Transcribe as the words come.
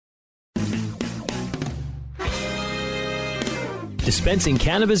Dispensing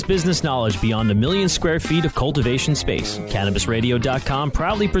cannabis business knowledge beyond a million square feet of cultivation space, CannabisRadio.com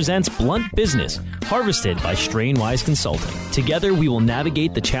proudly presents Blunt Business, harvested by Strainwise Consulting. Together, we will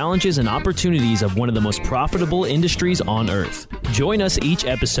navigate the challenges and opportunities of one of the most profitable industries on earth. Join us each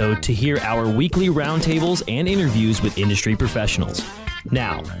episode to hear our weekly roundtables and interviews with industry professionals.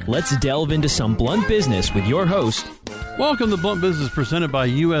 Now, let's delve into some blunt business with your host. Welcome to Blunt Business, presented by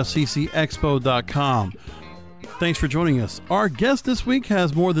USCCExpo.com. Thanks for joining us. Our guest this week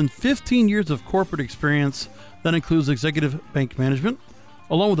has more than 15 years of corporate experience that includes executive bank management,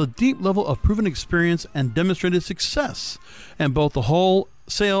 along with a deep level of proven experience and demonstrated success in both the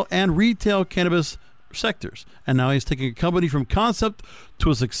wholesale and retail cannabis sectors. And now he's taking a company from concept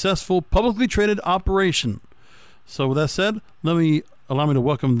to a successful publicly traded operation. So with that said, allow me to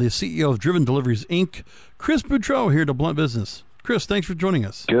welcome the CEO of Driven Deliveries, Inc., Chris Boudreau, here to Blunt Business. Chris, thanks for joining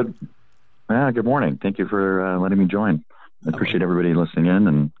us. Good morning. Thank you for letting me join. I appreciate everybody listening in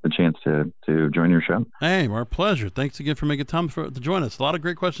and the chance to join your show. Hey, our pleasure. Thanks again for making time to join us. A lot of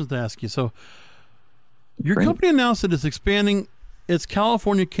great questions to ask you. So your company announced that it's expanding its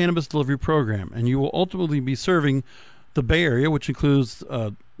California cannabis delivery program, and you will ultimately be serving the Bay Area, which includes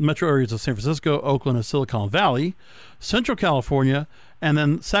metro areas of San Francisco, Oakland, and Silicon Valley, Central California, and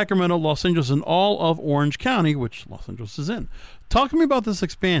then Sacramento, Los Angeles, and all of Orange County, which Los Angeles is in. Talk to me about this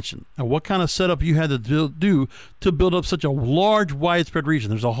expansion and what kind of setup you had to do to build up such a large, widespread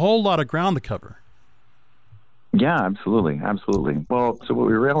region. There's a whole lot of ground to cover. Yeah, absolutely. Well, so what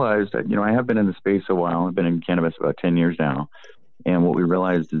we realized, I have been in the space a while. I've been in cannabis about 10 years now. And what we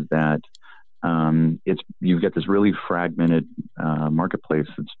realized is that you've got this really fragmented marketplace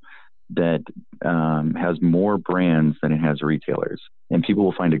that has more brands than it has retailers. And people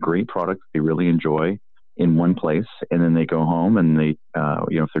will find a great product they really enjoy in one place, and then they go home and they,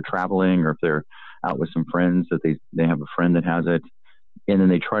 if they're traveling or if they're out with some friends, that they have a friend that has it, and then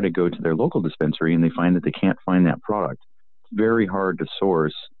they try to go to their local dispensary and they find that they can't find that product. It's very hard to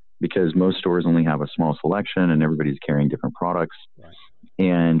source because most stores only have a small selection and everybody's carrying different products. Right.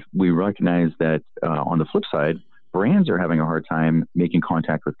 And we recognize that on the flip side, brands are having a hard time making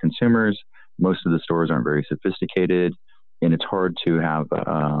contact with consumers. Most of the stores aren't very sophisticated, and it's hard to have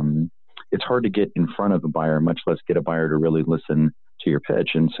it's hard to get in front of a buyer, much less get a buyer to really listen to your pitch.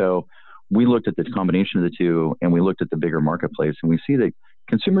 And so we looked at this combination of the two, and we looked at the bigger marketplace, and we see that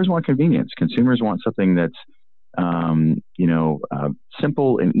consumers want convenience. Consumers want something that's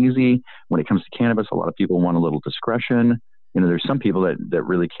simple and easy. When it comes to cannabis, a lot of people want a little discretion. There's some people that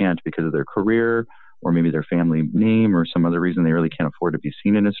really can't because of their career or maybe their family name or some other reason they really can't afford to be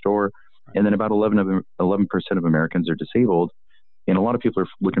seen in a store. And then about 11% of Americans are disabled. And a lot of people are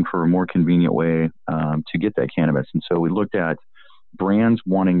looking for a more convenient way to get that cannabis. And so we looked at brands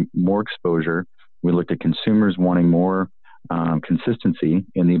wanting more exposure. We looked at consumers wanting more consistency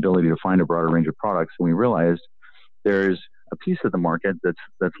and the ability to find a broader range of products. And we realized there's a piece of the market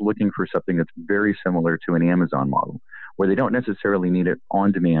that's looking for something that's very similar to an Amazon model, where they don't necessarily need it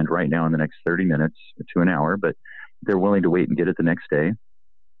on demand right now in the next 30 minutes to an hour, but they're willing to wait and get it the next day.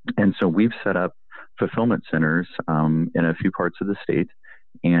 And so we've set up fulfillment centers in a few parts of the state.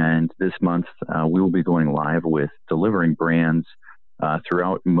 And this month, we will be going live with delivering brands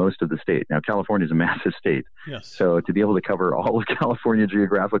throughout most of the state. Now, California is a massive state. Yes. So to be able to cover all of California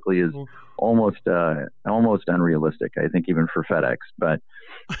geographically is almost unrealistic, I think, even for FedEx. But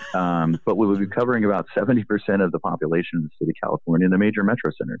we will be covering about 70% of the population of the state of California in the major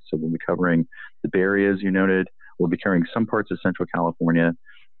metro centers. So we'll be covering the Bay Area, as you noted. We'll be covering some parts of Central California,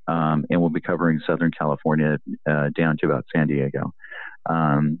 and we'll be covering Southern California down to about San Diego.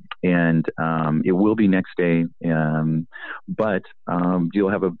 It will be next day, but you'll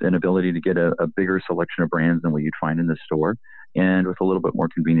have an ability to get a bigger selection of brands than what you'd find in the store, and with a little bit more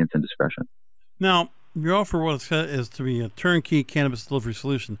convenience and discretion. Now, your offer is to be a turnkey cannabis delivery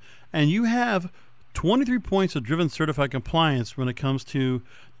solution, and you have 23 points of Driven certified compliance when it comes to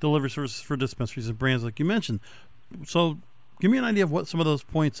delivery services for dispensaries and brands like you mentioned. So give me an idea of what some of those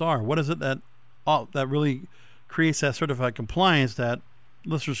points are. What is it that really creates that certified compliance that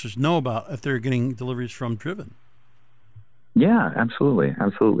listeners should know about if they're getting deliveries from Driven? Yeah, absolutely.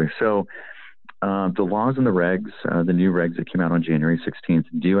 So the laws and the regs, the new regs that came out on January 16th,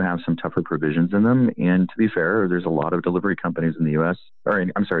 do have some tougher provisions in them. And to be fair, there's a lot of delivery companies in the U.S.,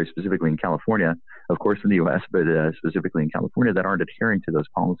 specifically in California, of course in the U.S., but specifically in California, that aren't adhering to those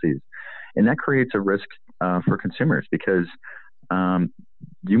policies. And that creates a risk for consumers because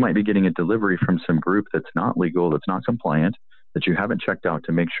you might be getting a delivery from some group that's not legal, that's not compliant, that you haven't checked out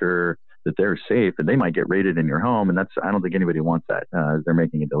to make sure that they're safe, and they might get raided in your home. And I don't think anybody wants that as they're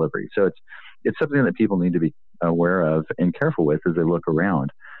making a delivery. So it's something that people need to be aware of and careful with as they look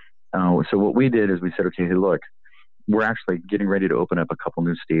around. So what we did is we said, okay, hey, look, we're actually getting ready to open up a couple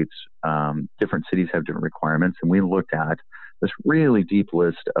new states. Different cities have different requirements. And we looked at this really deep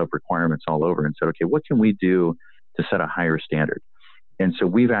list of requirements all over and said, okay, what can we do to set a higher standard? And so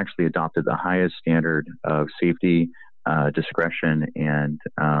we've actually adopted the highest standard of safety, discretion, and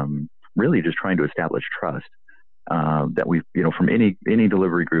really just trying to establish trust that we've, from any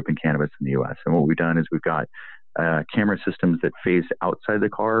delivery group in cannabis in the U.S. And what we've done is we've got camera systems that face outside the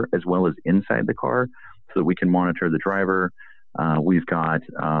car as well as inside the car so that we can monitor the driver. We've got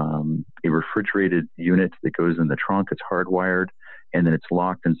a refrigerated unit that goes in the trunk. It's hardwired, and then it's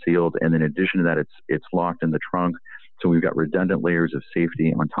locked and sealed. And then in addition to that, it's locked in the trunk. So we've got redundant layers of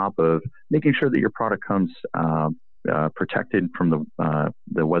safety on top of making sure that your product comes protected from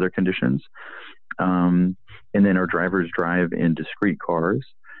the weather conditions. And then our drivers drive in discrete cars,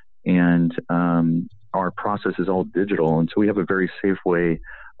 and our process is all digital. And so we have a very safe way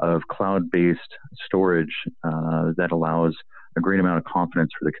of cloud-based storage that allows a great amount of confidence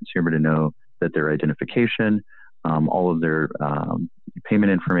for the consumer to know that their identification, all of their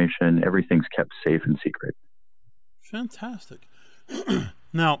payment information, everything's kept safe and secret. Fantastic.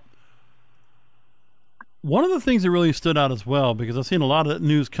 Now, one of the things that really stood out as well, because I've seen a lot of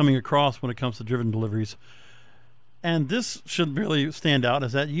news coming across when it comes to driven deliveries, and this should really stand out,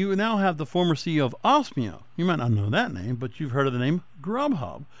 is that you now have the former CEO of Osmio. You might not know that name, but you've heard of the name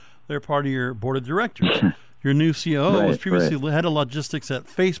Grubhub. They're part of your board of directors. Your new COO was previously head of logistics at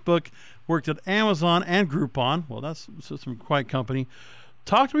Facebook, worked at Amazon and Groupon. Well, that's some quite company.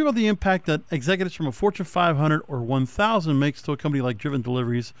 Talk to me about the impact that executives from a Fortune 500 or 1,000 makes to a company like Driven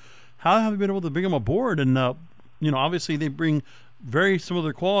Deliveries. How have you been able to bring them aboard? And, obviously they bring very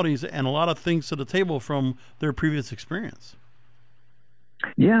similar qualities and a lot of things to the table from their previous experience.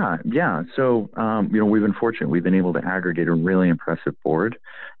 Yeah. So, we've been fortunate. We've been able to aggregate a really impressive board.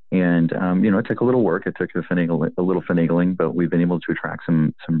 And, it took a little work. It took a little finagling, but we've been able to attract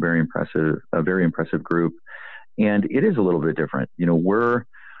a very impressive group. And it is a little bit different.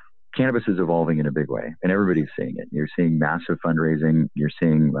 Cannabis is evolving in a big way, and everybody's seeing it. You're seeing massive fundraising. You're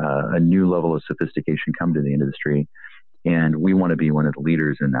seeing a new level of sophistication come to the industry. And we want to be one of the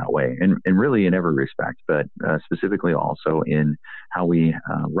leaders in that way, and really in every respect, but specifically also in how we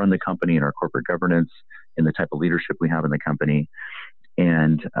run the company and our corporate governance, in the type of leadership we have in the company,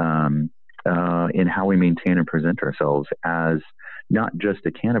 and in how we maintain and present ourselves as not just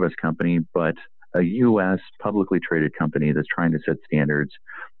a cannabis company, but a U.S. publicly traded company that's trying to set standards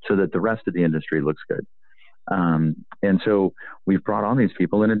so that the rest of the industry looks good. And so we've brought on these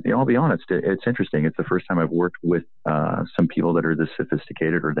people, and I'll be honest, it's interesting. It's the first time I've worked with some people that are this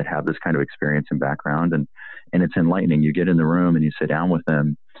sophisticated or that have this kind of experience and background, and it's enlightening. You get in the room and you sit down with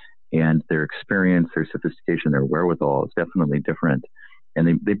them, and their experience, their sophistication, their wherewithal is definitely different,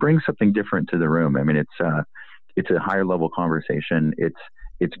 and they bring something different to the room. I mean, it's a higher level conversation.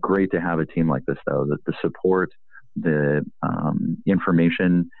 It's great to have a team like this, though. That the support, the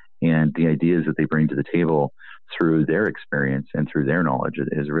information, and the ideas that they bring to the table through their experience and through their knowledge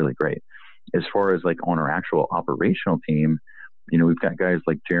is really great. As far as like on our actual operational team, we've got guys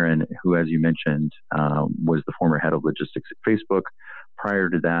like Jaron, who, as you mentioned, was the former head of logistics at Facebook. Prior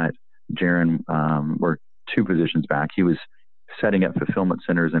to that, Jaron worked 2 positions back. He was setting up fulfillment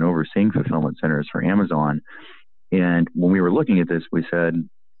centers and overseeing fulfillment centers for Amazon. And when we were looking at this, we said,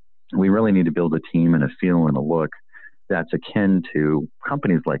 we really need to build a team and a feel and a look that's akin to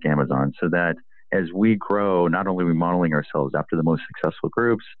companies like Amazon, so that as we grow, not only are we modeling ourselves after the most successful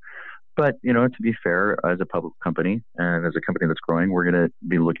groups, but, to be fair, as a public company and as a company that's growing, we're going to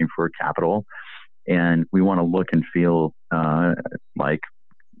be looking for capital, and we want to look and feel like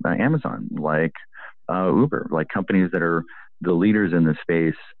Amazon, like Uber, like companies that are the leaders in the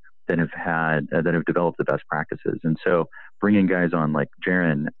space that have developed the best practices. And so bringing guys on like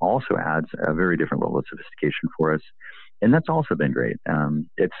Jaron also adds a very different level of sophistication for us. And that's also been great.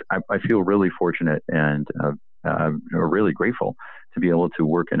 I feel really fortunate and really grateful to be able to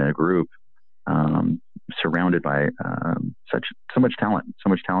work in a group surrounded by so much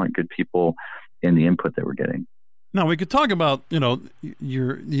talent, good people, and the input that we're getting. Now, we could talk about,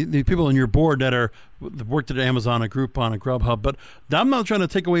 the people in your board that worked at Amazon, a Groupon, a Grubhub, but I'm not trying to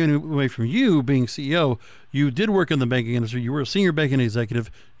take away from you being CEO. You did work in the banking industry. You were a senior banking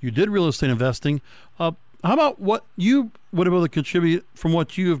executive. You did real estate investing. How about what you would be able to contribute from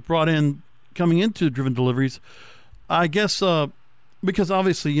what you have brought in coming into Driven Deliveries? I guess because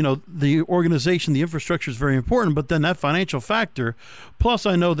obviously, the organization, the infrastructure is very important, but then that financial factor, plus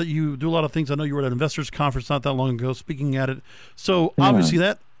I know that you do a lot of things. I know you were at an investors conference not that long ago speaking at it. So obviously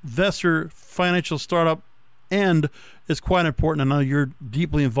that investor financial startup end is quite important. I know you're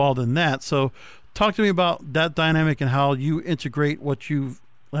deeply involved in that. So talk to me about that dynamic and how you integrate what you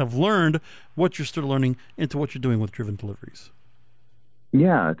have learned, what you're still learning, into what you're doing with Driven Deliveries.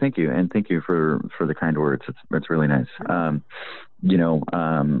 Yeah, thank you. And thank you for the kind words. It's really nice. I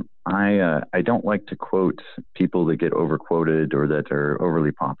don't like to quote people that get overquoted or that are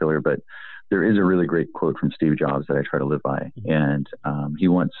overly popular, but there is a really great quote from Steve Jobs that I try to live by. And he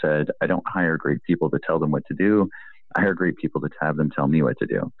once said, "I don't hire great people to tell them what to do. I hire great people to have them tell me what to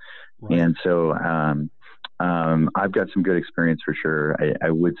do." Right. And so I've got some good experience for sure. I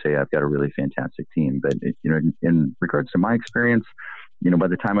would say I've got a really fantastic team, but in regards to my experience, by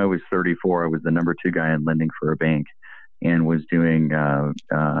the time I was 34, I was the number 2 guy in lending for a bank and was doing a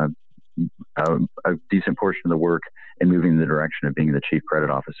decent portion of the work and moving in the direction of being the chief credit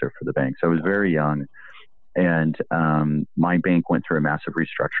officer for the bank. So I was very young, and my bank went through a massive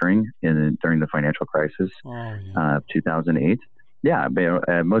restructuring during the financial crisis of 2008. Yeah,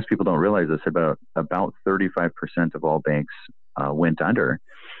 most people don't realize this. About 35% of all banks went under.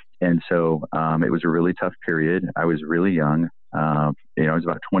 And so it was a really tough period. I was really young. I was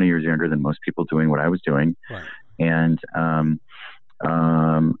about 20 years younger than most people doing what I was doing. Right. And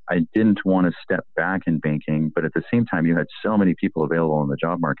I didn't want to step back in banking, but at the same time, you had so many people available in the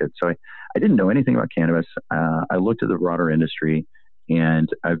job market. So I didn't know anything about cannabis. I looked at the broader industry, and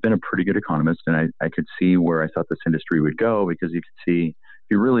I've been a pretty good economist, and I could see where I thought this industry would go, because you could see,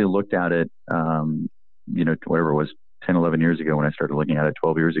 if you really looked at it, whatever it was, 10, 11 years ago when I started looking at it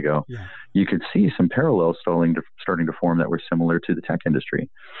 12 years ago, you could see some parallels starting to form that were similar to the tech industry.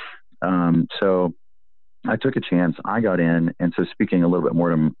 So I took a chance. I got in. And so speaking a little bit more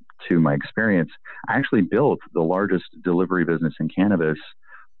to my experience, I actually built the largest delivery business in cannabis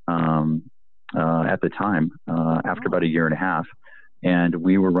at the time, after about a year and a half. And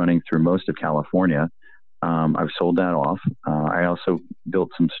we were running through most of California. I've sold that off. I also built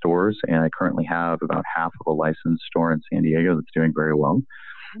some stores, and I currently have about half of a licensed store in San Diego that's doing very well.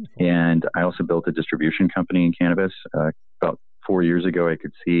 And I also built a distribution company in cannabis. About 4 years ago, I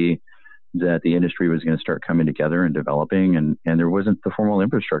could see that the industry was going to start coming together and developing, and there wasn't the formal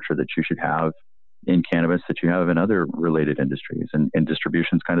infrastructure that you should have in cannabis that you have in other related industries. And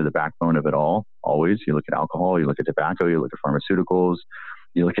distribution is kind of the backbone of it all. Always, you look at alcohol, you look at tobacco, you look at pharmaceuticals,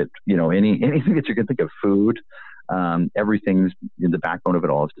 you look at anything that you can think of, food. Everything's in the backbone of it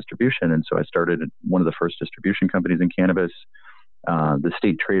all is distribution. And so I started one of the first distribution companies in cannabis. The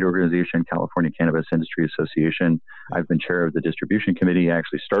state trade organization, California Cannabis Industry Association. I've been chair of the distribution committee. I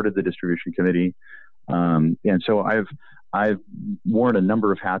actually started the distribution committee. And so I've worn a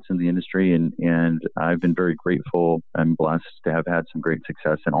number of hats in the industry, and I've been very grateful and blessed to have had some great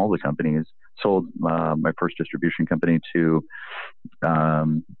success in all the companies. Sold my first distribution company to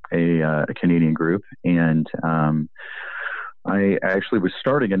a Canadian group, and I actually was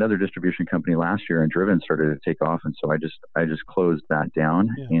starting another distribution company last year, and Driven started to take off, and so I just closed that down.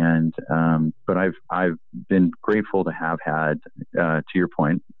 Yeah. And but I've been grateful to have had, to your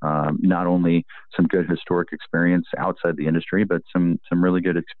point, not only some good historic experience outside the industry, but some really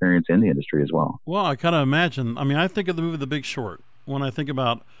good experience in the industry as well. Well, I kind of imagine. I mean, I think of the movie The Big Short when I think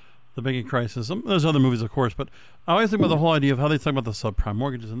about the banking crisis. There's other movies, of course, but I always think about the whole idea of how they talk about the subprime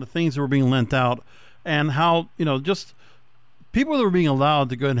mortgages and the things that were being lent out, and how just people that were being allowed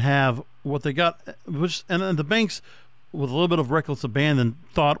to go and have what they got, and the banks, with a little bit of reckless abandon,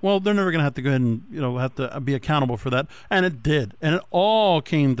 thought, well, they're never going to have to go ahead and have to be accountable for that, and it did, and it all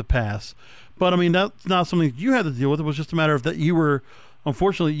came to pass. But I mean, that's not something you had to deal with. It was just a matter of that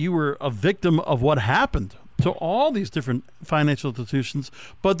unfortunately, you were a victim of what happened to all these different financial institutions.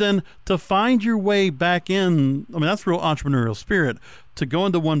 But then to find your way back in, I mean, that's real entrepreneurial spirit, to go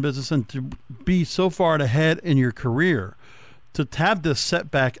into one business and to be so far ahead in your career, to have this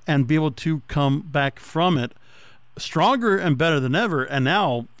setback and be able to come back from it stronger and better than ever. And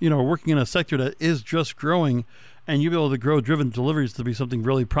now, working in a sector that is just growing, and you'll be able to grow Driven Deliveries to be something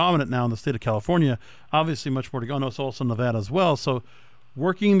really prominent now in the state of California. Obviously, much more to go. And it's also Nevada as well. So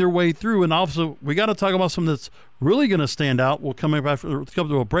working their way through. And also, we got to talk about something that's really going to stand out. We'll come back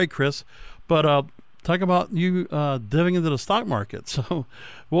to a break, Chris. But talk about you diving into the stock market. So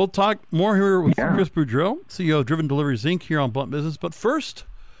we'll talk more here with Chris Boudreau, CEO of Driven Deliveries, Inc., here on Blunt Business. But first,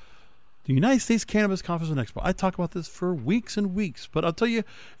 the United States Cannabis Conference and Expo. I talk about this for weeks and weeks, but I'll tell you,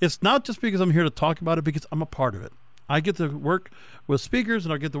 it's not just because I'm here to talk about it, because I'm a part of it. I get to work with speakers,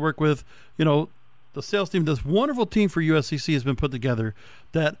 and I get to work with, the sales team, this wonderful team for USCC has been put together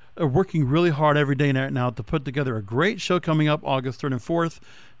that are working really hard every day now to put together a great show coming up August 3rd and 4th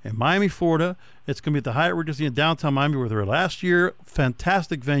in Miami, Florida. It's going to be at the Hyatt Regency in downtown Miami. We were there last year.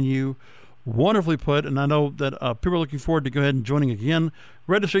 Fantastic venue, wonderfully put, and I know that people are looking forward to go ahead and joining again.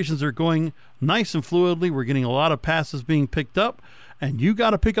 Registrations are going nice and fluidly. We're getting a lot of passes being picked up, and you got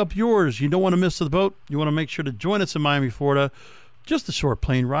to pick up yours. You don't want to miss the boat. You want to make sure to join us in Miami, Florida. Just a short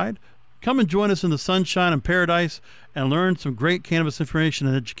plane ride. Come and join us in the sunshine and paradise and learn some great cannabis information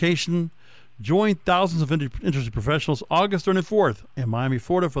and education. Join thousands of interested professionals August 3rd and 4th in Miami,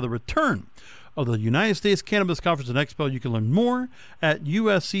 Florida for the return of the United States Cannabis Conference and Expo. You can learn more at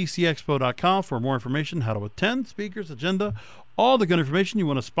usccexpo.com for more information, how to attend, speakers, agenda, all the good information. You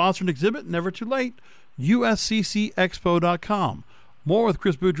want to sponsor an exhibit, never too late, usccexpo.com. More with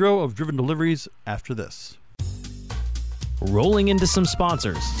Chris Boudreau of Driven Deliveries after this. Rolling into some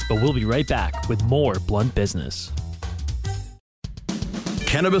sponsors, but we'll be right back with more Blunt Business.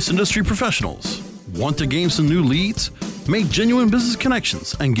 Cannabis industry professionals, want to gain some new leads, make genuine business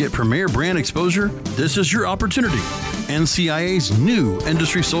connections, and get premier brand exposure? This is your opportunity. NCIA's new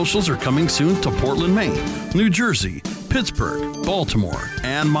industry socials are coming soon to Portland, Maine, New Jersey, Pittsburgh, Baltimore,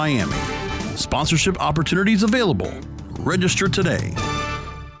 and Miami. Sponsorship opportunities available. Register today.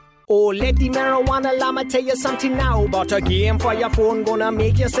 Oh, let the marijuana llama tell you something now about a game for your phone gonna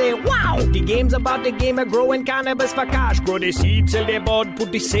make you say, wow! The game's about the game of growing cannabis for cash. Grow the seed, sell the bud,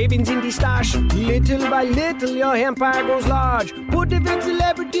 put the savings in the stash. Little by little, your empire grows large. Put the big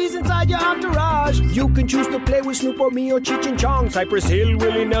celebrities inside your entourage. You can choose to play with Snoop or me or Cheech and Chong, Cypress Hill,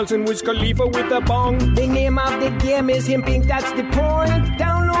 Willie Nelson, Wiz Khalifa with a bong. The name of the game is Hemp Inc., that's the point.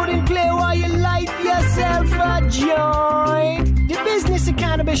 Download and play while you light yourself a joint. The business of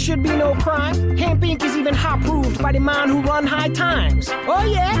cannabis should be no crime. Hemp Inc. is even hot-proofed by the man who run High Times. Oh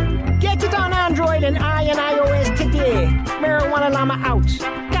yeah? Get it on Android and iOS today. Marijuana llama out.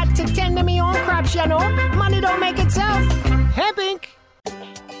 Got to tend to me own crops, you know. Money don't make itself. Hemp Inc.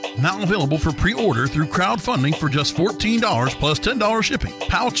 Now available for pre-order through crowdfunding for just $14 plus $10 shipping.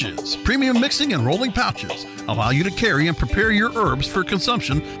 Pouches, premium mixing and rolling pouches allow you to carry and prepare your herbs for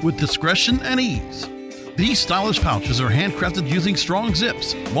consumption with discretion and ease. These stylish pouches are handcrafted using strong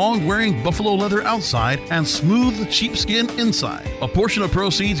zips, long-wearing buffalo leather outside, and smooth sheepskin inside. A portion of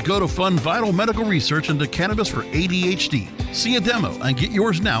proceeds go to fund vital medical research into cannabis for ADHD. See a demo and get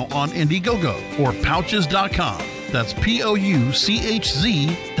yours now on Indiegogo or Pouches.com. That's POUCHZ.com.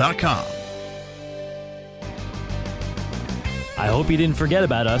 I hope you didn't forget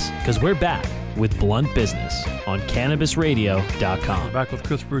about us, because we're back with Blunt Business on CannabisRadio.com. We're back with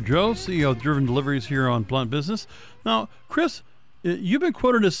Chris Boudreau, CEO of Driven Deliveries here on Blunt Business. Now, Chris, you've been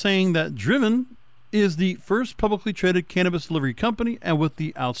quoted as saying that Driven is the first publicly traded cannabis delivery company, and with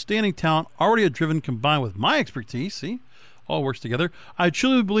the outstanding talent already at Driven combined with my expertise, see, all works together, I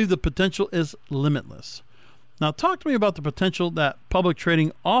truly believe the potential is limitless. Now, talk to me about the potential that public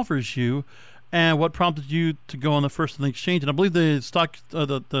trading offers you and what prompted you to go on the First of the Exchange. And I believe the stock,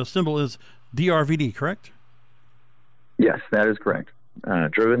 the symbol is DRVD, correct? Yes, that is correct.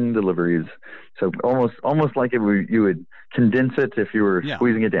 Driven Deliveries. So almost like you would condense it if you were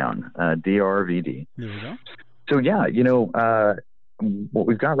squeezing it down. DRVD. There we go. So yeah, what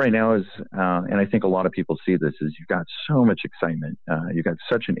we've got right now is, and I think a lot of people see this, is you've got so much excitement. You've got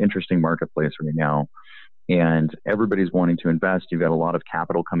such an interesting marketplace right now, and everybody's wanting to invest. You've got a lot of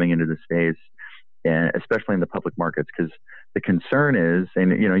capital coming into the space, and especially in the public markets, because the concern is,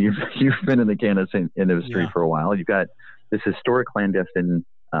 and you've been in the cannabis industry for a while. You've got this historic clandestine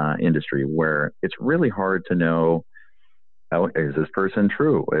industry where it's really hard to know, is this person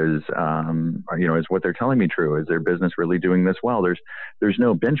true? Is what they're telling me true? Is their business really doing this well? There's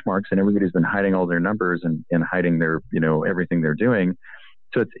no benchmarks, and everybody's been hiding all their numbers and hiding their everything they're doing.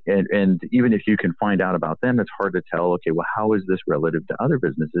 So and even if you can find out about them, it's hard to tell. Okay, well, how is this relative to other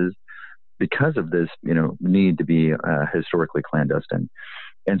businesses? Because of this, need to be historically clandestine.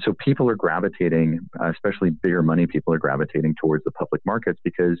 And so people are gravitating, especially bigger money people are gravitating towards the public markets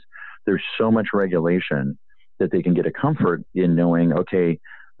because there's so much regulation that they can get a comfort in knowing, okay,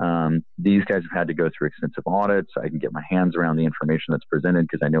 these guys have had to go through extensive audits. I can get my hands around the information that's presented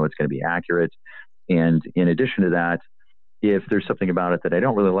because I know it's going to be accurate. And in addition to that, if there's something about it that I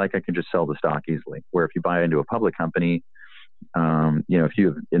don't really like, I can just sell the stock easily. Where if you buy into a public company, if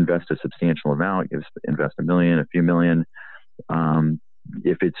you invest a substantial amount, you invest $1 million, a few million,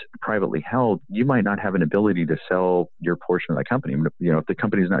 if it's privately held, you might not have an ability to sell your portion of that company. If the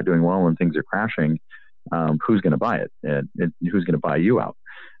company's not doing well and things are crashing, who's going to buy it? And who's going to buy you out?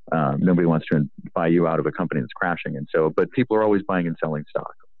 Nobody wants to buy you out of a company that's crashing. And so, but people are always buying and selling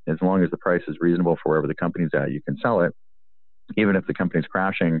stock. As long as the price is reasonable for wherever the company's at, you can sell it. Even if the company's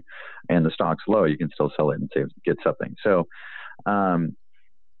crashing and the stock's low, you can still sell it and get something. So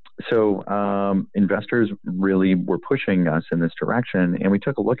investors really were pushing us in this direction, and we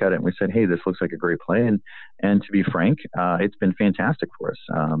took a look at it and we said, hey, this looks like a great play. And to be frank, it's been fantastic for us.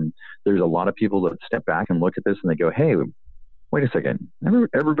 There's a lot of people that step back and look at this and they go, hey, wait a second.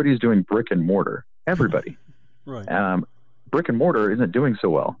 Everybody's doing brick and mortar. Everybody. Right. Brick and mortar isn't doing so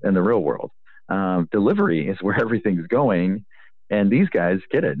well in the real world. Delivery is where everything's going, and these guys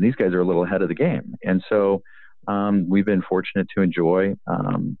get it. And these guys are a little ahead of the game. And so we've been fortunate to enjoy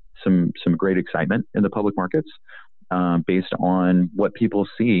some great excitement in the public markets based on what people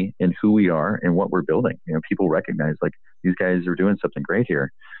see and who we are and what we're building. You know, people recognize like these guys are doing something great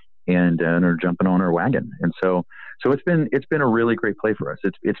here, and are jumping on our wagon. And so it's been a really great play for us.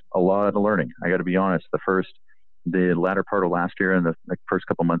 It's a lot of learning. I got to be honest. The latter part of last year and the first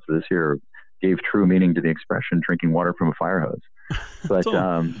couple months of this year gave true meaning to the expression "drinking water from a fire hose." But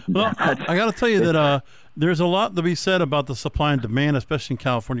I got to tell you that there's a lot to be said about the supply and demand, especially in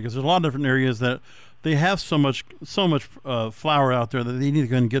California, because there's a lot of different areas that they have so much flower out there that they need to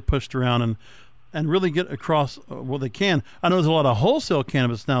go and get pushed around and really get across what they can. I know there's a lot of wholesale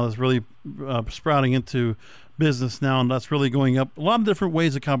cannabis now that's really sprouting into business now, and that's really going up. A lot of different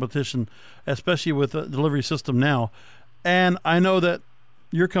ways of competition, especially with the delivery system now. And I know that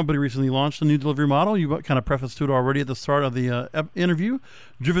your company recently launched a new delivery model. You kind of prefaced to it already at the start of the interview,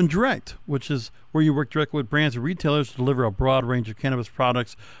 Driven Direct, which is where you work directly with brands and retailers to deliver a broad range of cannabis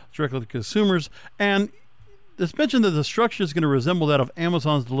products directly to consumers. And it's mentioned that the structure is going to resemble that of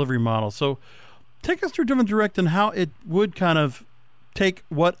Amazon's delivery model. So take us through Driven Direct and how it would kind of take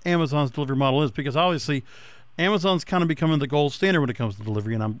what Amazon's delivery model is, because obviously Amazon's kind of becoming the gold standard when it comes to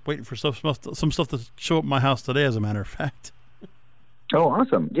delivery, and I'm waiting for some stuff to show up at my house today, as a matter of fact. Oh,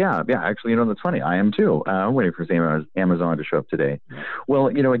 awesome. Yeah. Actually, that's funny. I am too. I'm waiting for Amazon to show up today. Well,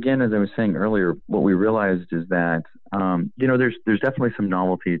 again, as I was saying earlier, what we realized is that, there's definitely some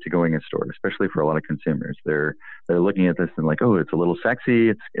novelty to going in a store, especially for a lot of consumers. They're looking at this and like, oh, it's a little sexy.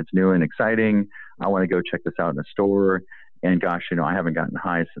 It's new and exciting. I want to go check this out in a store. And gosh, I haven't gotten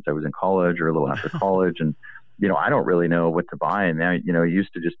high since I was in college or a little after college. And, I don't really know what to buy. And now, it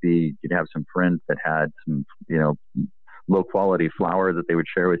used to just be, you'd have some friends that had some, low quality flour that they would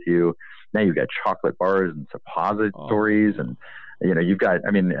share with you. Now you've got chocolate bars and suppositories, and you've got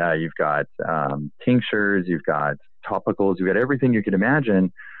tinctures, you've got topicals, you've got everything you could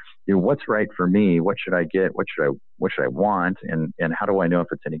imagine. What's right for me? What should I get? What should I want? And how do I know if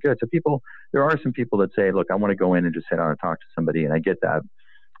it's any good? So there are some people that say, look, I want to go in and just sit down and talk to somebody, and I get that.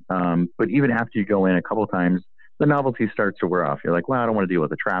 But even after you go in a couple of times, the novelty starts to wear off. You're like, well, I don't want to deal with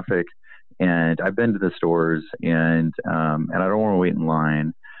the traffic. And I've been to the stores, and I don't want to wait in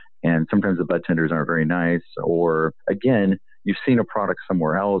line. And sometimes the bud tenders aren't very nice. Or again, you've seen a product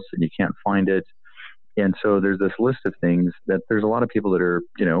somewhere else and you can't find it. And so there's this list of things that there's a lot of people that are,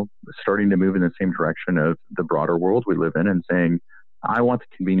 starting to move in the same direction of the broader world we live in and saying, I want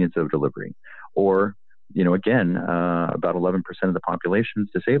the convenience of delivery. Or, again, about 11% of the population is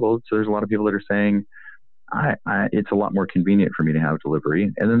disabled. So there's a lot of people that are saying, it's a lot more convenient for me to have delivery.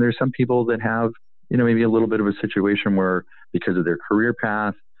 And then there's some people that have, maybe a little bit of a situation where because of their career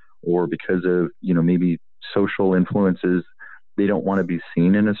path or because of, maybe social influences, they don't want to be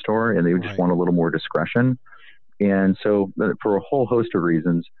seen in a store and they just want a little more discretion. And so for a whole host of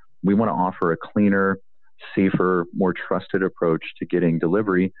reasons, we want to offer a cleaner, safer, more trusted approach to getting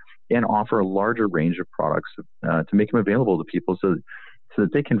delivery and offer a larger range of products to make them available to people so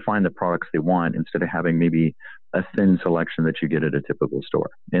that they can find the products they want instead of having maybe a thin selection that you get at a typical store.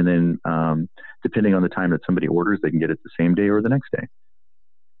 And then depending on the time that somebody orders, they can get it the same day or the next day.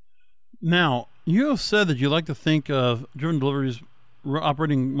 Now, you have said that you like to think of Driven Deliveries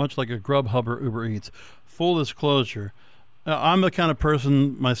operating much like a Grubhub or Uber Eats. Full disclosure, I'm the kind of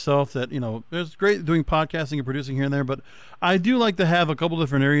person myself that, it's great doing podcasting and producing here and there, but I do like to have a couple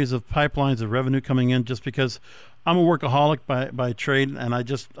different areas of pipelines of revenue coming in just because I'm a workaholic by trade, and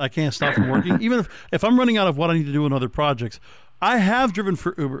I can't stop from working. Even if I'm running out of what I need to do in other projects, I have driven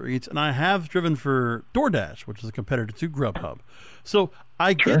for Uber Eats and I have driven for DoorDash, which is a competitor to Grubhub. So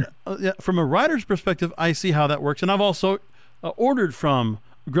I get, from a rider's perspective, I see how that works. And I've also ordered from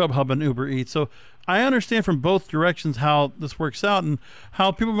Grubhub and Uber Eats. So I understand from both directions how this works out and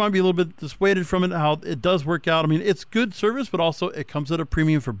how people might be a little bit dissuaded from it, how it does work out. I mean, it's good service, but also it comes at a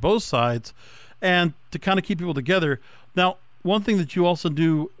premium for both sides and to kind of keep people together. Now, one thing that you also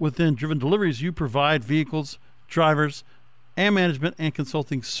do within Driven Deliveries, you provide vehicles, drivers, and management and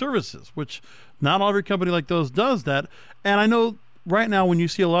consulting services, which not every company like those does that. And I know right now when you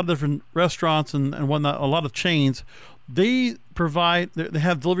see a lot of different restaurants and whatnot, a lot of chains, they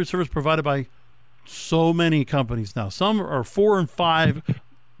have delivery service provided by so many companies now. Some are 4 and 5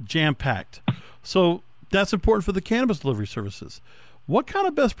 jam-packed. So that's important for the cannabis delivery services. What kind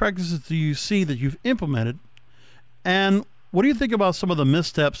of best practices do you see that you've implemented? And what do you think about some of the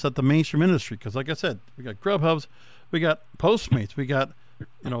missteps at the mainstream industry? Because like I said, we got Grubhubs, we got Postmates, we got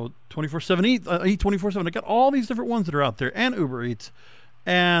 24/7 Eat 24/7. I got all these different ones that are out there, and Uber Eats.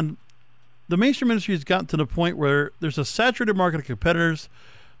 And the mainstream industry has gotten to the point where there's a saturated market of competitors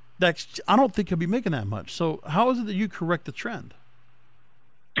that I don't think could be making that much. So how is it that you correct the trend?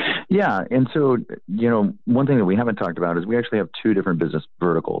 Yeah. And so, one thing that we haven't talked about is we actually have 2 different business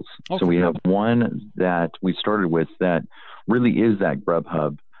verticals. Okay. So we have one that we started with that really is that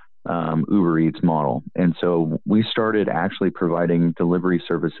Grubhub, Uber Eats model. And so we started actually providing delivery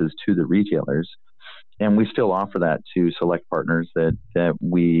services to the retailers, and we still offer that to select partners that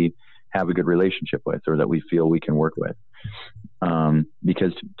we have a good relationship with or that we feel we can work with.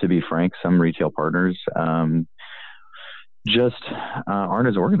 Because to be frank, some retail partners just aren't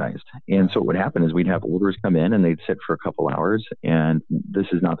as organized. And so what would happen is we'd have orders come in and they'd sit for a couple hours, and this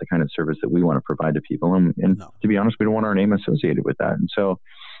is not the kind of service that we want to provide to people. And no. To be honest, we don't want our name associated with that. And so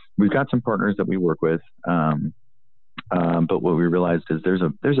we've got some partners that we work with. But what we realized is there's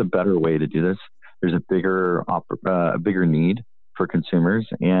a better way to do this. There's a bigger need for consumers.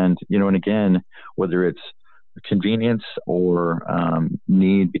 And, and again, whether it's convenience or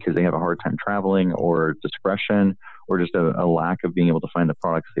need because they have a hard time traveling, or discretion, or just a lack of being able to find the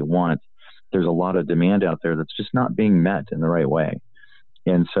products they want, there's a lot of demand out there that's just not being met in the right way.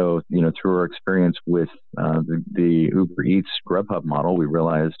 And so, through our experience with the Uber Eats Grubhub model, we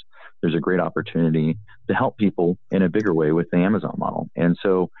realized there's a great opportunity to help people in a bigger way with the Amazon model. And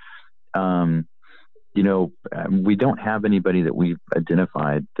so, we don't have anybody that we've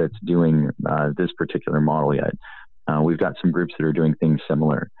identified that's doing this particular model yet. We've got some groups that are doing things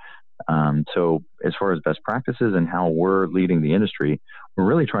similar. So as far as best practices and how we're leading the industry, we're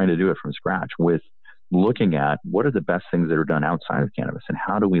really trying to do it from scratch with looking at what are the best things that are done outside of cannabis and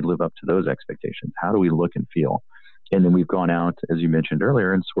how do we live up to those expectations? How do we look and feel? And then we've gone out, as you mentioned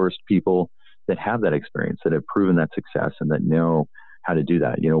earlier, and sourced people that have that experience, that have proven that success and that know how to do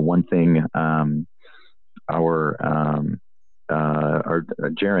that. One thing, our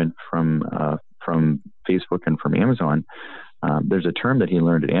Jaron from Facebook and from Amazon, there's a term that he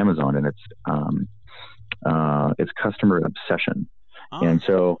learned at Amazon, and it's customer obsession. Oh. And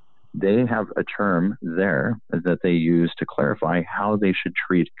so they have a term there that they use to clarify how they should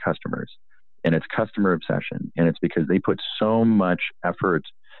treat customers, and it's customer obsession. And it's because they put so much effort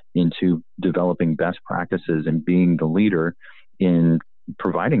into developing best practices and being the leader in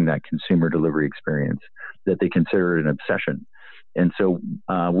providing that consumer delivery experience that they consider it an obsession. And so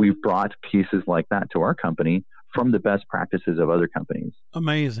we've brought pieces like that to our company from the best practices of other companies.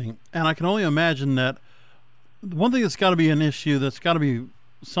 Amazing. And I can only imagine that one thing that's got to be an issue, that's got to be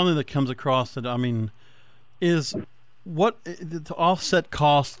something that comes across that, is what to offset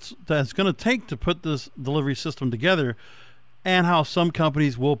costs that's going to take to put this delivery system together, and how some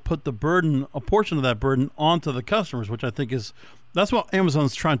companies will put the burden, a portion of that burden, onto the customers, which I think that's what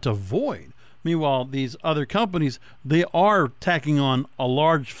Amazon's trying to avoid. Meanwhile, these other companies, they are tacking on a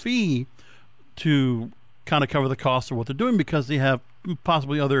large fee to kind of cover the cost of what they're doing, because they have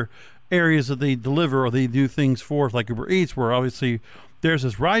possibly other areas that they deliver or they do things for, like Uber Eats, where obviously there's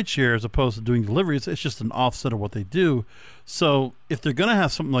this ride share as opposed to doing deliveries. It's just an offset of what they do. So if they're going to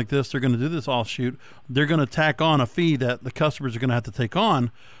have something like this, they're going to do this offshoot, they're going to tack on a fee that the customers are going to have to take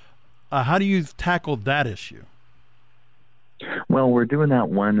on. How do you tackle that issue? Well, we're doing that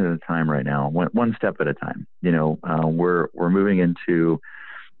one at a time right now, one step at a time. We're moving into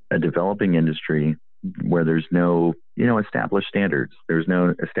a developing industry where there's no, established standards. There's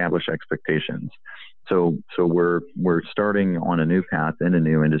no established expectations. So we're starting on a new path in a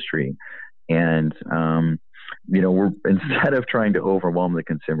new industry, and we're, instead of trying to overwhelm the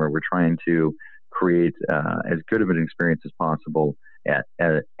consumer, we're trying to create as good of an experience as possible at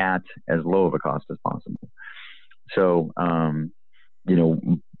as low of a cost as possible. So,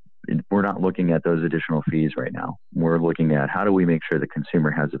 we're not looking at those additional fees right now. We're looking at how do we make sure the consumer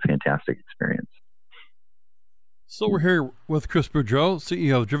has a fantastic experience. So we're here with Chris Boudreau,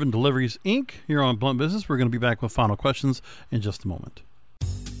 CEO of Driven Deliveries, Inc., here on Blunt Business. We're going to be back with final questions in just a moment.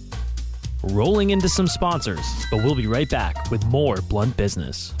 Rolling into some sponsors, but we'll be right back with more Blunt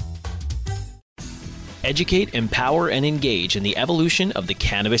Business. Educate, empower, and engage in the evolution of the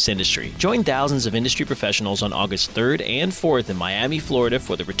cannabis industry. Join thousands of industry professionals on August 3rd and 4th in Miami, Florida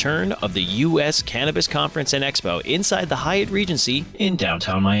for the return of the U.S. Cannabis Conference and Expo inside the Hyatt Regency in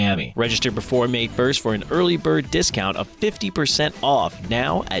downtown Miami. Register before May 1st for an early bird discount of 50% off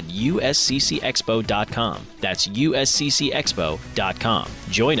now at usccexpo.com. That's usccexpo.com.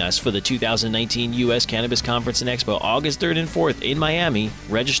 Join us for the 2019 U.S. Cannabis Conference and Expo August 3rd and 4th in Miami.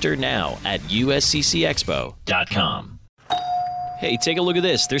 Register now at usccexpo.com. Hey, take a look at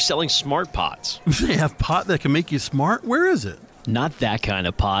this. They're selling smart pots. They have pot that can make you smart? Where is it? Not that kind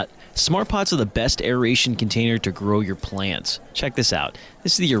of pot. Smart pots are the best aeration container to grow your plants. Check this out.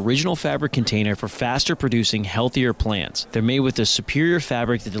 This is the original fabric container for faster producing, healthier plants. They're made with a superior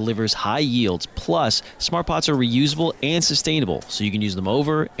fabric that delivers high yields. Plus, smart pots are reusable and sustainable, so you can use them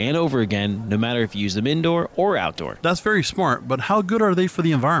over and over again, no matter if you use them indoor or outdoor. That's very smart, but how good are they for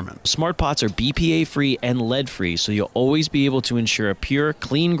the environment? Smart pots are BPA-free and lead-free, so you'll always be able to ensure a pure,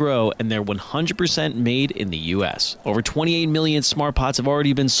 clean grow, and they're 100% made in the U.S. Over 28 million smart pots have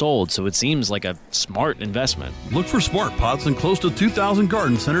already been sold, so it seems like a smart investment. Look for smart pots in close to 2,000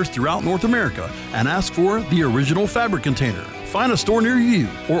 garden centers throughout North America and ask for the original fabric container. Find a store near you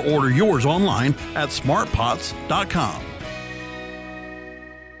or order yours online at smartpots.com.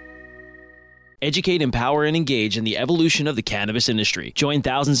 Educate, empower, and engage in the evolution of the cannabis industry. Join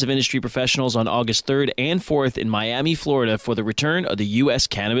thousands of industry professionals on August 3rd and 4th in Miami, Florida for the return of the U.S.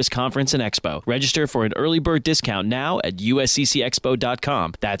 Cannabis Conference and Expo. Register for an early bird discount now at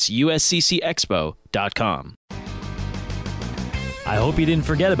usccexpo.com. That's usccexpo.com. I hope you didn't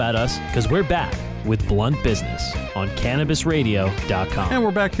forget about us, because we're back with Blunt Business on CannabisRadio.com. And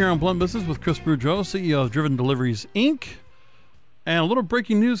we're back here on Blunt Business with Chris Boudreau, CEO of Driven Deliveries, Inc. And a little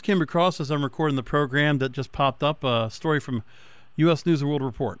breaking news came across as I'm recording the program that just popped up, a story from U.S. News & World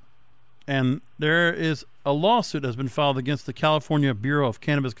Report. And there is a lawsuit that has been filed against the California Bureau of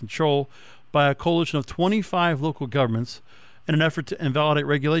Cannabis Control by a coalition of 25 local governments in an effort to invalidate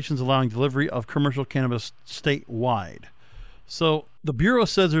regulations allowing delivery of commercial cannabis statewide. So the Bureau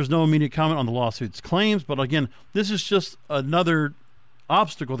says there's no immediate comment on the lawsuit's claims, but again, this is just another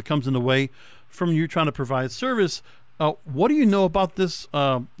obstacle that comes in the way from you trying to provide service. What do you know about this,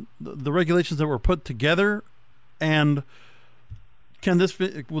 the regulations that were put together, and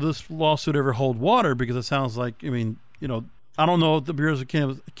will this lawsuit ever hold water? Because it sounds like, I mean, you know, I don't know if the Bureau of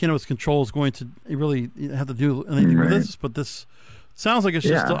Cannabis Control is going to really have to do anything with this, but this sounds like it's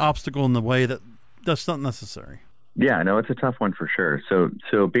just an obstacle in the way that's not necessary. Yeah, no, it's a tough one for sure. So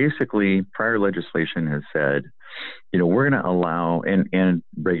basically, prior legislation has said, you know, we're going to allow, and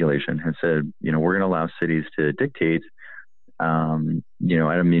regulation has said, you know, we're going to allow cities to dictate, you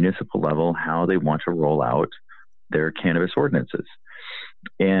know, at a municipal level how they want to roll out their cannabis ordinances.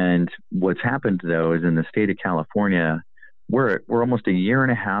 And what's happened, though, is in the state of California, we're almost a year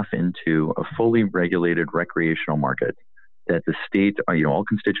and a half into a fully regulated recreational market that the state, you know, all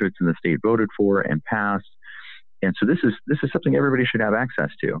constituents in the state voted for and passed. And so this is something everybody should have access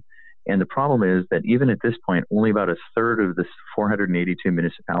to. And the problem is that even at this point, only about a third of the 482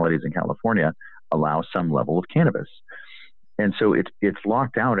 municipalities in California allow some level of cannabis. And so it's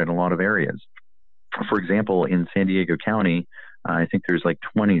locked out in a lot of areas. For example, in San Diego County, I think there's like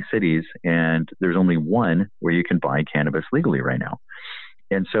 20 cities, and there's only one where you can buy cannabis legally right now.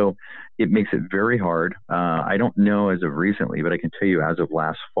 And so it makes it very hard. I don't know as of recently, but I can tell you as of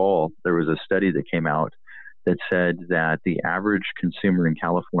last fall, there was a study that came out that said that the average consumer in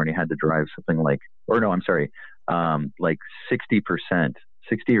California had to drive something like 60%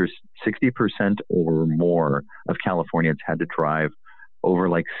 or more of Californians had to drive over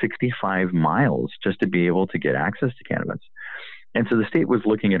like 65 miles just to be able to get access to cannabis. And so the state was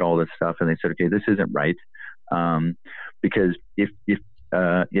looking at all this stuff, and they said, okay, this isn't right, because if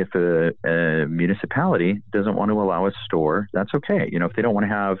a municipality doesn't want to allow a store, that's okay. You know, if they don't want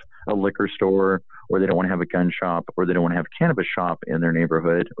to have a liquor store, or they don't want to have a gun shop, or they don't want to have a cannabis shop in their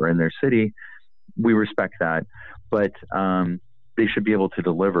neighborhood or in their city, we respect that. But they should be able to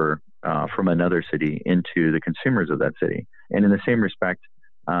deliver from another city into the consumers of that city. And in the same respect,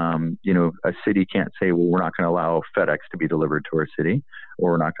 you know, a city can't say, well, we're not going to allow FedEx to be delivered to our city,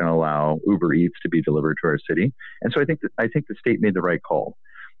 or we're not going to allow Uber Eats to be delivered to our city. And so I think the state made the right call.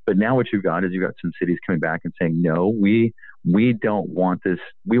 But now what you've got is you've got some cities coming back and saying, no, we don't want this.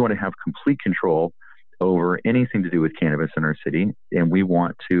 We want to have complete control over anything to do with cannabis in our city, and we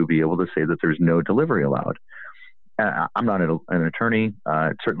want to be able to say that there's no delivery allowed. I'm not an attorney.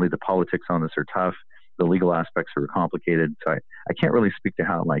 Certainly the politics on this are tough. The legal aspects are complicated. So I can't really speak to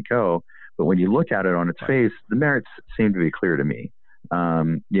how it might go. But when you look at it on its face, the merits seem to be clear to me.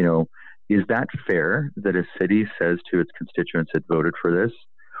 You know, is that fair that a city says to its constituents that voted for this,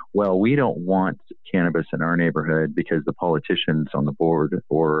 well, we don't want cannabis in our neighborhood because the politicians on the board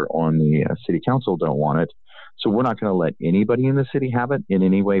or on the city council don't want it. So we're not going to let anybody in the city have it in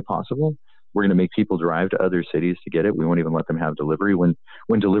any way possible. We're going to make people drive to other cities to get it. We won't even let them have delivery. When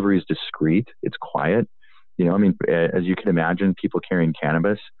delivery is discreet, it's quiet. As you can imagine, people carrying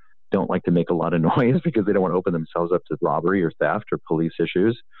cannabis don't like to make a lot of noise because they don't want to open themselves up to robbery or theft or police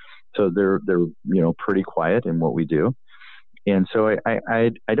issues. So they're pretty quiet in what we do. And so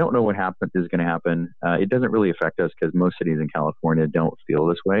I don't know what is going to happen. It doesn't really affect us because most cities in California don't feel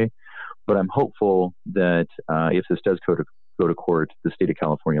this way. But I'm hopeful that if this does go to court, the state of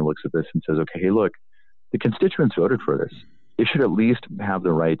California looks at this and says, okay, hey, look, the constituents voted for this. They should at least have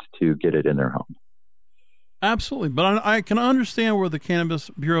the right to get it in their home. Absolutely. But I can understand where the Cannabis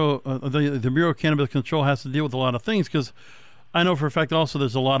Bureau, the Bureau of Cannabis Control has to deal with a lot of things, because I know for a fact also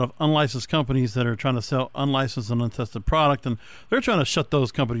there's a lot of unlicensed companies that are trying to sell unlicensed and untested product, and they're trying to shut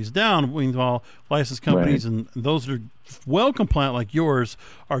those companies down. Meanwhile, licensed companies and those that are well compliant like yours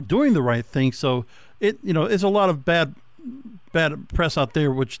are doing the right thing. So it's a lot of bad press out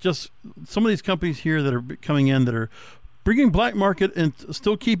there, which just some of these companies here that are coming in that are bringing black market and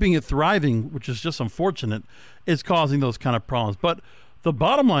still keeping it thriving, which is just unfortunate, is causing those kind of problems. But the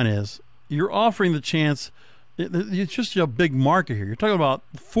bottom line is you're offering the chance. It's just a big market here. You're talking about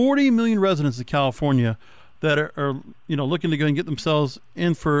 40 million residents in California that are looking to go and get themselves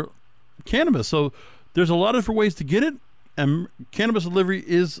in for cannabis. So there's a lot of different ways to get it, and cannabis delivery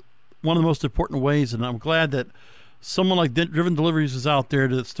is one of the most important ways. And I'm glad that someone like Driven Deliveries is out there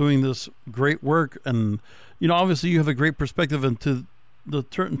that's doing this great work. And obviously you have a great perspective into the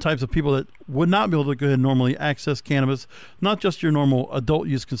certain types of people that would not be able to go ahead and normally access cannabis, not just your normal adult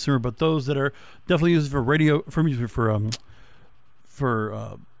use consumer, but those that are definitely used for medical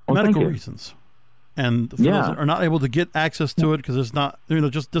reasons, and for those that are not able to get access to it because there's not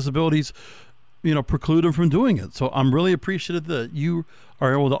just disabilities preclude them from doing it. So I'm really appreciative that you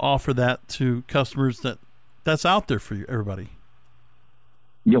are able to offer that to customers that's out there for everybody.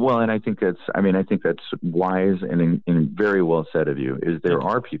 Yeah, well, and I think that's wise and very well said of you. Is there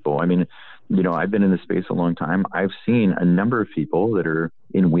are people. I've been in this space a long time. I've seen a number of people that are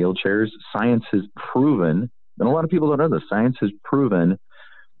in wheelchairs. Science has proven, and a lot of people don't know this. Science has proven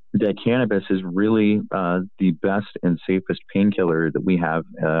that cannabis is really the best and safest painkiller that we have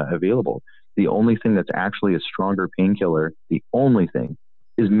available. The only thing that's actually a stronger painkiller, the only thing,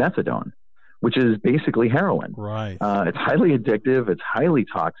 is methadone, which is basically heroin. Right. It's highly addictive. It's highly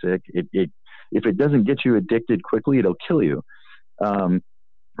toxic. If it doesn't get you addicted quickly, it'll kill you.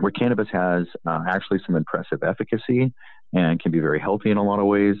 Where cannabis has actually some impressive efficacy and can be very healthy in a lot of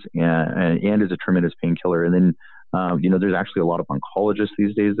ways, and is a tremendous painkiller. And then, there's actually a lot of oncologists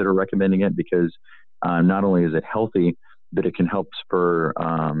these days that are recommending it because not only is it healthy, but it can help spur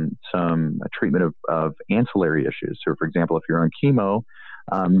some treatment of ancillary issues. So, for example, if you're on chemo,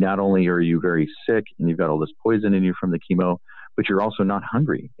 not only are you very sick and you've got all this poison in you from the chemo, but you're also not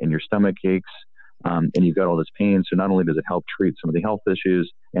hungry and your stomach aches and you've got all this pain. So not only does it help treat some of the health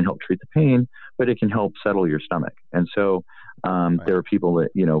issues and help treat the pain, but it can help settle your stomach. And so there are people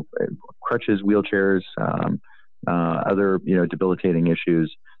that, crutches, wheelchairs, other, debilitating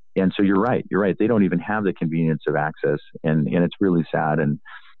issues. And so you're right. They don't even have the convenience of access, and it's really sad. And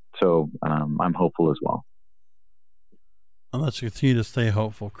so I'm hopeful as well. And let's continue to stay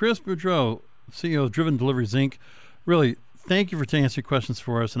hopeful. Chris Boudreau, CEO of Driven Deliveries, Inc. Really, thank you for answering questions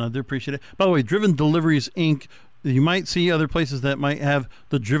for us, and I do appreciate it. By the way, Driven Deliveries, Inc., you might see other places that might have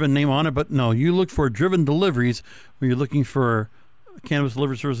the Driven name on it, but no, you look for Driven Deliveries when you're looking for cannabis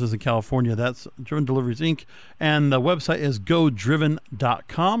delivery services in California. That's Driven Deliveries, Inc., and the website is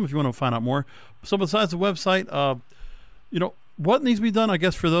godriven.com if you want to find out more. So besides the website, what needs to be done, I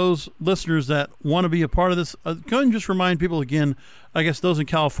guess, for those listeners that want to be a part of this? Go ahead and just remind people again, I guess those in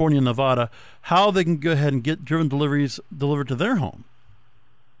California and Nevada, how they can go ahead and get Driven Deliveries delivered to their home.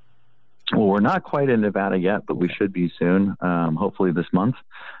 Well, we're not quite in Nevada yet, but we should be soon, hopefully this month.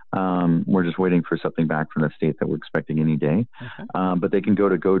 We're just waiting for something back from the state that we're expecting any day. Okay. But they can go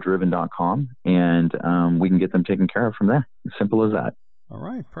to godriven.com, and we can get them taken care of from there. As simple as that. All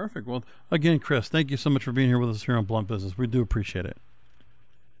right, perfect. Well, again, Chris, thank you so much for being here with us here on Blunt Business. We do appreciate it.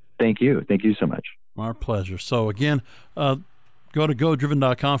 Thank you. Thank you so much. Our pleasure. So, again, go to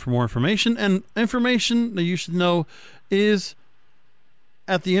godriven.com for more information. And information that you should know is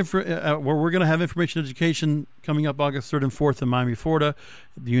at the where we're going to have information education coming up August 3rd and 4th in Miami, Florida.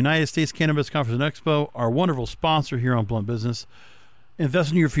 The United States Cannabis Conference and Expo, our wonderful sponsor here on Blunt Business.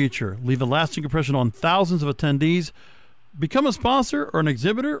 Invest in your future. Leave a lasting impression on thousands of attendees. Become a sponsor or an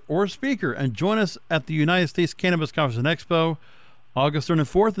exhibitor or a speaker and join us at the United States Cannabis Conference and Expo, August 3rd and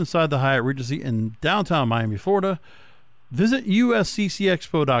 4th inside the Hyatt Regency in downtown Miami, Florida. Visit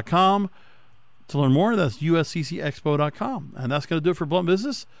usccexpo.com to learn more. That's usccexpo.com. And that's going to do it for Blunt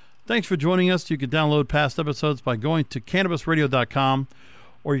Business. Thanks for joining us. You can download past episodes by going to cannabisradio.com,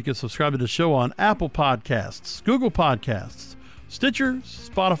 or you can subscribe to the show on Apple Podcasts, Google Podcasts, Stitcher,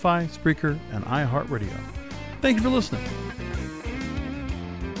 Spotify, Spreaker, and iHeartRadio. Thank you for listening.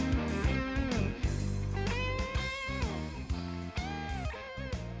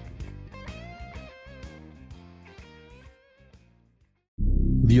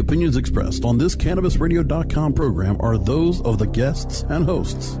 The opinions expressed on this CannabisRadio.com program are those of the guests and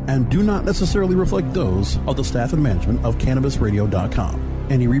hosts and do not necessarily reflect those of the staff and management of CannabisRadio.com.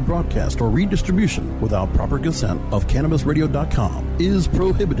 Any rebroadcast or redistribution without proper consent of CannabisRadio.com is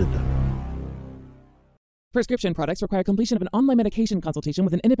prohibited. Prescription products require completion of an online medication consultation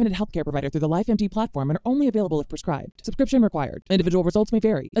with an independent healthcare provider through the LifeMD platform and are only available if prescribed. Subscription required. Individual results may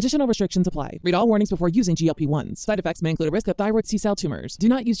vary. Additional restrictions apply. Read all warnings before using GLP-1s. Side effects may include a risk of thyroid C-cell tumors. Do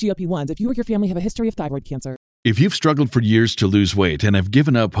not use GLP-1s if you or your family have a history of thyroid cancer. If you've struggled for years to lose weight and have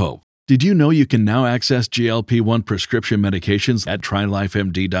given up hope, did you know you can now access GLP-1 prescription medications at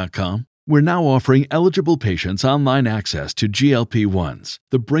TryLifeMD.com? We're now offering eligible patients online access to GLP-1s,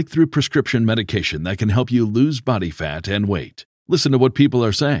 the breakthrough prescription medication that can help you lose body fat and weight. Listen to what people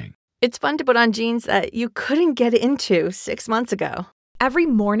are saying. It's fun to put on jeans that you couldn't get into 6 months ago. Every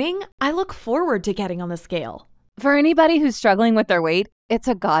morning, I look forward to getting on the scale. For anybody who's struggling with their weight, it's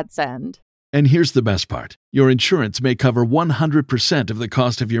a godsend. And here's the best part. Your insurance may cover 100% of the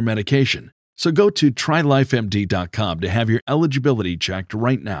cost of your medication. So go to TryLifeMD.com to have your eligibility checked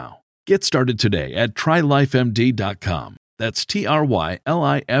right now. Get started today at TryLifeMD.com. That's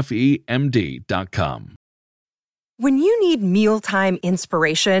TryLifeMD.com. When you need mealtime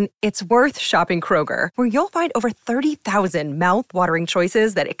inspiration, it's worth shopping Kroger, where you'll find over 30,000 mouth-watering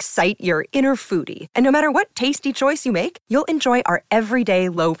choices that excite your inner foodie. And no matter what tasty choice you make, you'll enjoy our everyday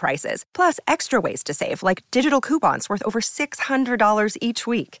low prices, plus extra ways to save, like digital coupons worth over $600 each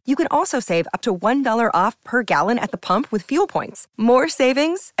week. You can also save up to $1 off per gallon at the pump with fuel points. More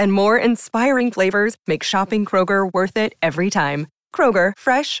savings and more inspiring flavors make shopping Kroger worth it every time. Kroger,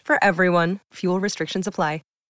 fresh for everyone. Fuel restrictions apply.